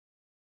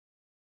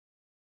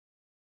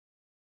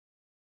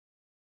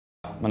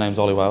my name's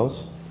Olly. Work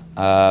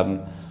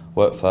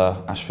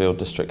for Ashfield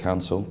District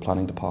Council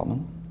Planning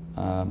Department.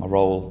 My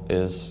role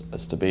is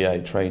to be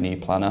a trainee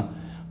planner,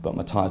 but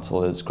my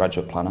title is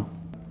graduate planner.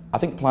 I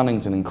think planning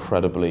is an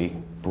incredibly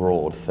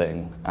broad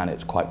thing and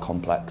it's quite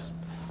complex.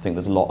 I think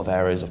there's a lot of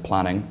areas of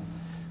planning,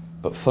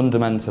 but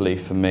fundamentally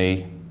for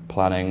me,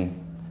 planning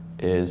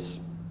is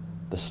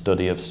the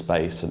study of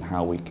space and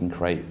how we can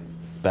create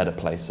better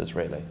places,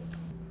 really.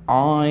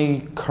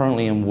 I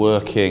currently am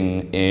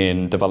working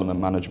in development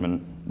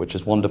management, which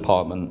is one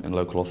department in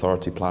local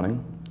authority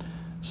planning.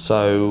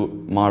 So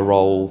my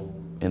role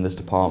in this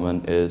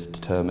department is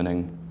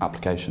determining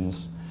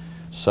applications.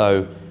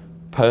 So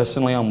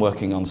personally, I'm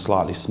working on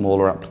slightly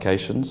smaller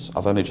applications.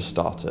 I've only just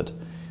started,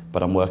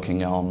 but I'm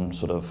working on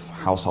sort of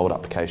household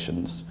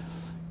applications.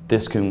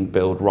 This can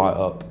build right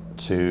up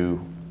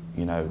to,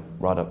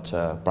 right up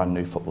to brand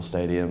new football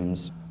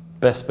stadiums.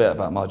 Best bit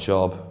about my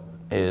job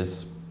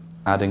is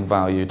adding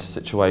value to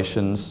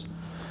situations.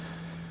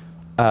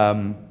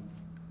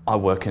 I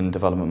work in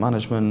development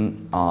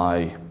management,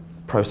 I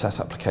process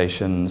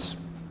applications,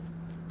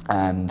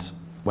 and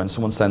when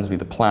someone sends me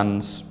the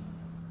plans,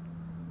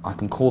 I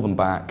can call them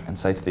back and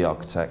say to the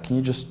architect, can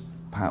you just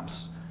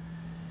perhaps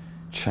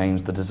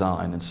change the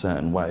design in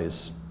certain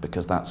ways,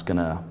 because that's going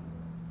to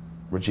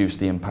reduce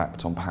the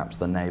impact on perhaps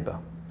the neighbour.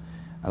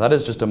 And that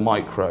is just a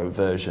micro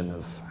version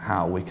of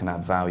how we can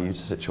add value to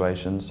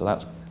situations, so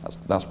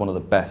that's one of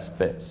the best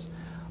bits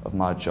of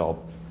my job.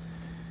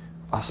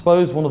 I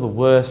suppose one of the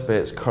worst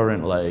bits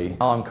currently,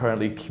 I'm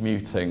currently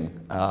commuting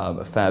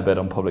a fair bit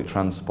on public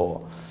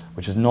transport,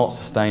 which is not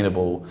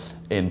sustainable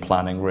in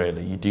planning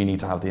really. You do need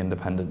to have the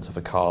independence of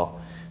a car.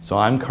 So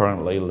I'm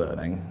currently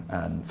learning,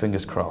 and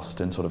fingers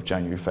crossed in sort of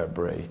January,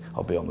 February,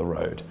 I'll be on the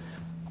road.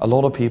 A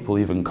lot of people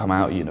even come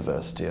out of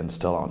university and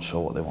still aren't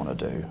sure what they want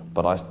to do.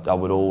 But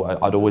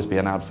I'd always be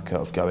an advocate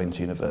of going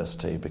to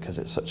university because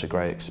it's such a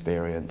great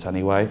experience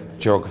anyway.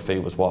 Geography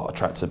was what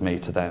attracted me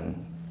to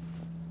then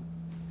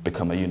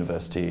become a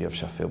University of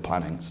Sheffield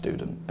planning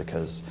student,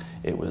 because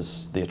it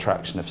was the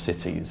attraction of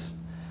cities.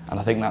 And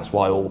I think that's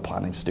why all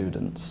planning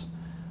students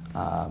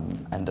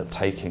end up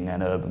taking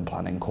an urban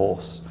planning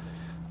course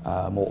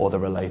or other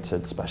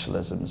related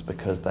specialisms,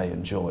 because they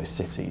enjoy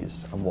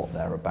cities and what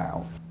they're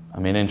about.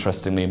 I mean,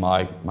 interestingly,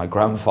 my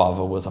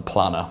grandfather was a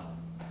planner,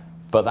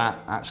 but that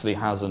actually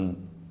hasn't,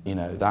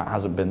 that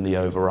hasn't been the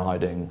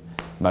overriding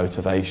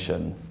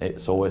motivation.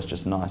 It's always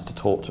just nice to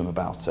talk to him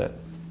about it.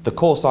 The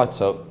course I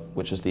took,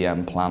 which is the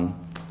M-Plan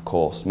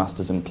course,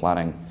 Masters in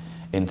Planning,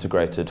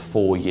 integrated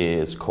 4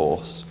 years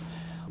course,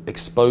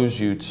 expose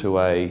you to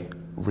a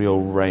real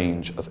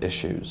range of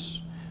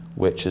issues,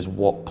 which is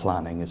what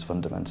planning is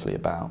fundamentally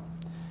about.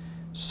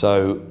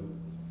 So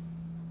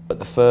at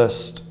the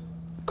first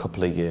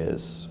couple of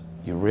years,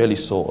 you're really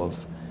sort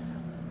of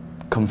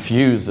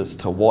confused as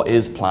to what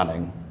is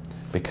planning,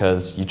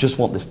 because you just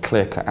want this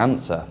clear-cut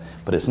answer,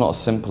 but it's not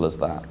as simple as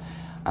that.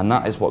 And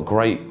that is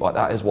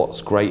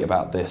what's great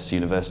about this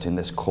university and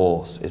this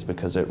course, is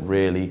because it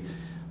really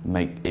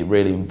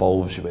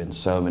involves you in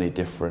so many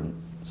different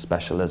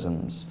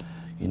specialisms.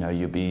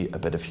 You'll be a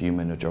bit of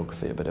human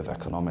geography, a bit of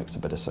economics, a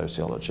bit of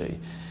sociology,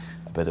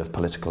 a bit of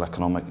political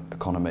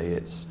economy.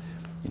 It's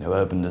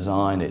urban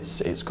design.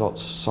 It's got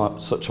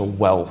such a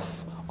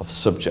wealth of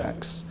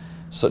subjects,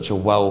 such a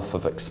wealth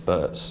of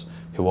experts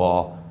who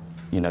are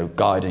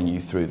guiding you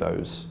through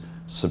those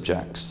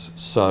subjects.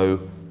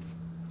 So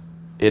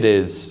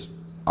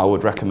I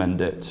would recommend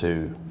it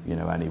to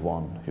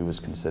anyone who was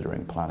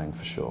considering planning,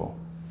 for sure.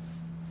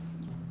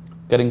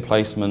 Getting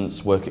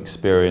placements, work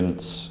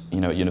experience,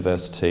 at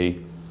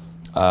university,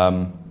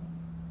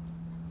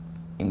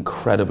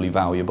 incredibly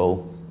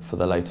valuable for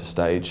the later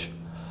stage.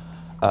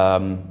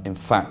 In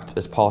fact,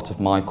 as part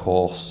of my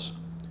course,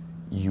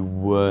 you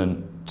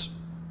weren't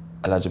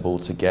eligible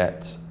to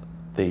get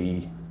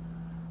the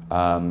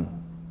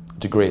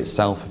degree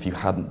itself if you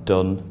hadn't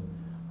done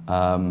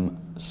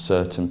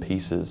certain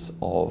pieces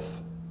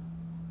of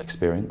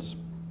experience.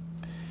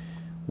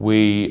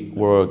 We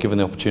were given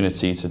the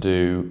opportunity to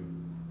do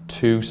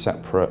 2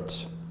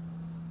 separate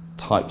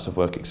types of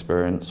work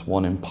experience,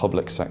 one in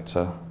public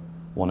sector,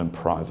 one in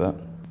private.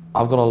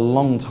 I've got a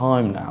long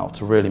time now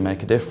to really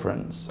make a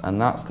difference, and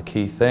that's the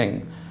key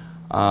thing.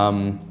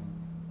 I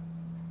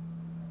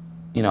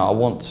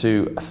want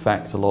to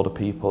affect a lot of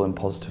people in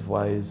positive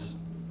ways.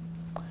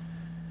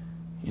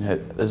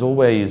 There's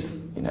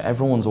always,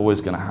 everyone's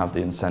always going to have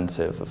the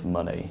incentive of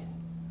money,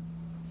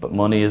 but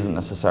money isn't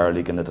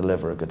necessarily going to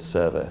deliver a good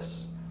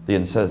service. The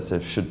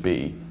incentive should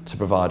be to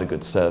provide a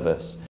good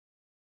service.